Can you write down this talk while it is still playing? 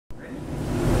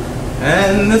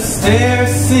and the stairs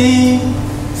seem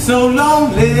so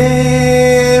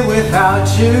lonely without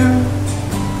you.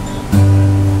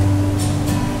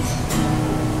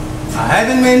 I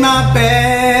haven't made my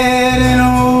bed in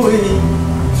a week.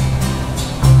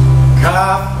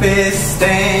 Coffee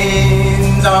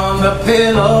stains on the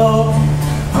pillow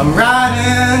I'm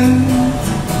riding,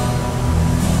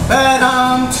 but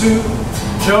I'm too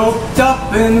choked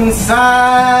up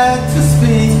inside to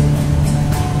speak.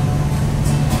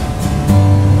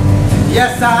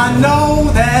 Yes, I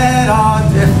know that our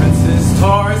differences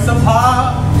tore us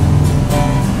apart.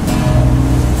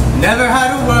 Never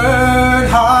had a word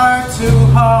heart to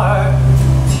heart,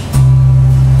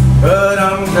 but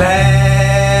I'm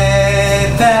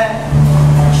glad that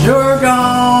you're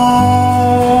gone.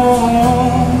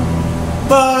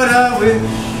 But I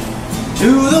wish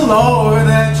to the Lord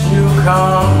that you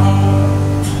come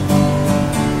home.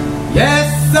 Yes,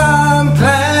 I'm glad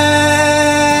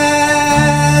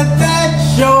that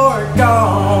you're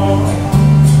gone,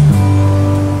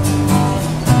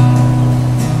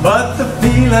 but the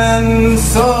feeling's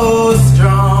so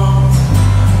strong.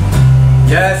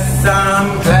 Yes,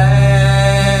 I'm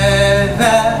glad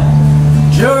that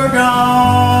you're gone,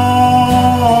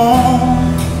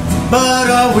 but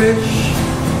I wish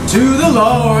to the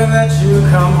Lord that you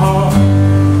come home.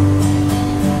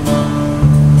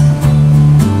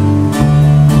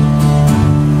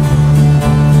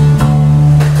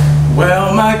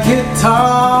 Well, my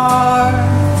guitar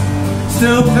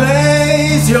still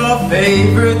plays your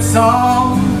favorite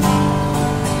song,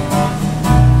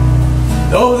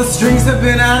 though the strings have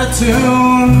been out of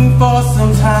tune for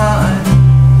some time.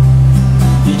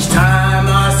 Each time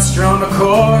I strum a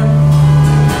chord,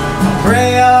 I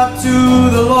pray up to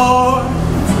the Lord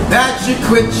that you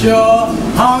quit your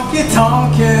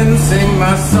honky-tonk and sing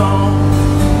my song.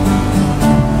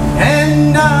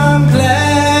 And I'm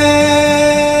glad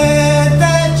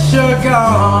that you're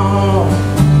gone,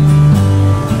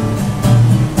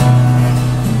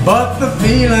 but the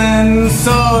feeling's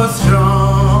so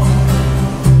strong.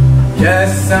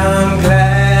 Yes, I'm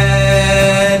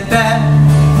glad that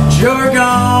you're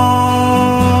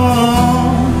gone,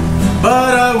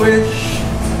 but I wish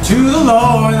to the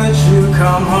Lord that you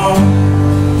come home.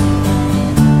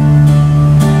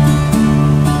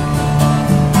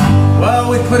 Well,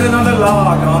 we put another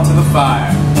log onto the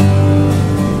fire.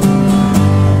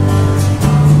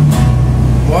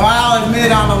 Well, I'll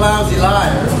admit I'm a lousy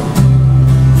liar.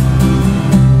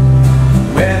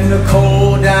 When the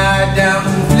coal died down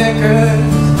and flickers,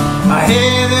 I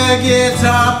hear the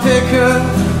guitar picker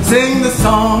sing the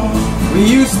song we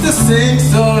used to sing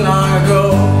so long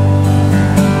ago.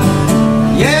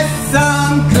 Yes,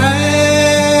 I'm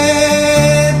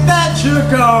glad that you're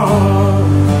gone,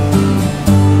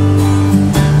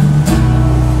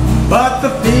 but the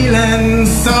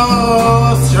feeling's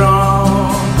so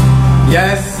strong.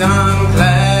 Yes, I'm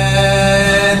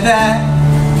glad that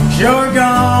you're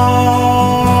gone,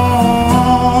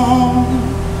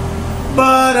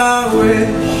 but I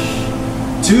wish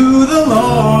to the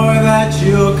Lord that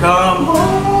you'll come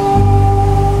home.